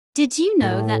Did you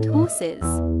know that horses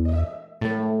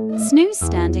snooze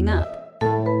standing up?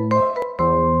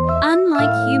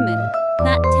 Unlike humans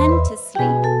that tend to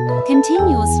sleep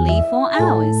continuously for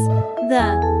hours,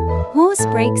 the horse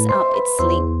breaks up its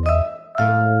sleep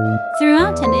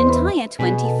throughout an entire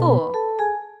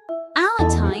 24-hour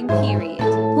time period.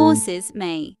 Horses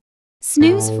may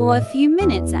snooze for a few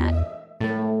minutes at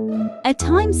a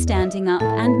time standing up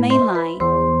and may lie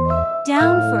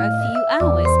down for a few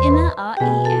hours in a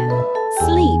REM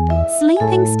sleep.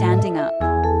 Sleeping standing up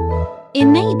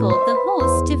enabled the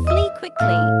horse to flee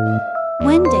quickly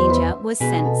when danger was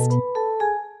sensed.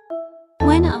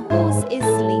 When a horse is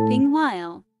sleeping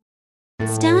while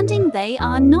standing, they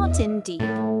are not in deep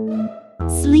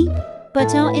sleep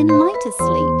but are in lighter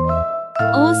sleep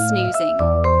or snoozing.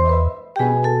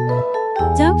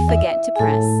 Don't forget to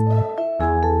press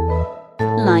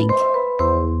like,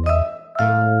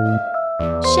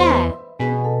 share,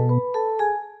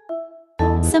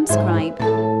 subscribe,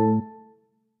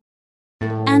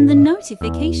 and the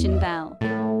notification bell.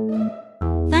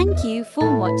 Thank you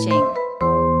for watching.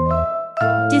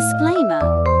 Disclaimer: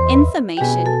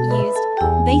 information used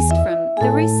based from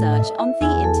the research on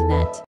the internet.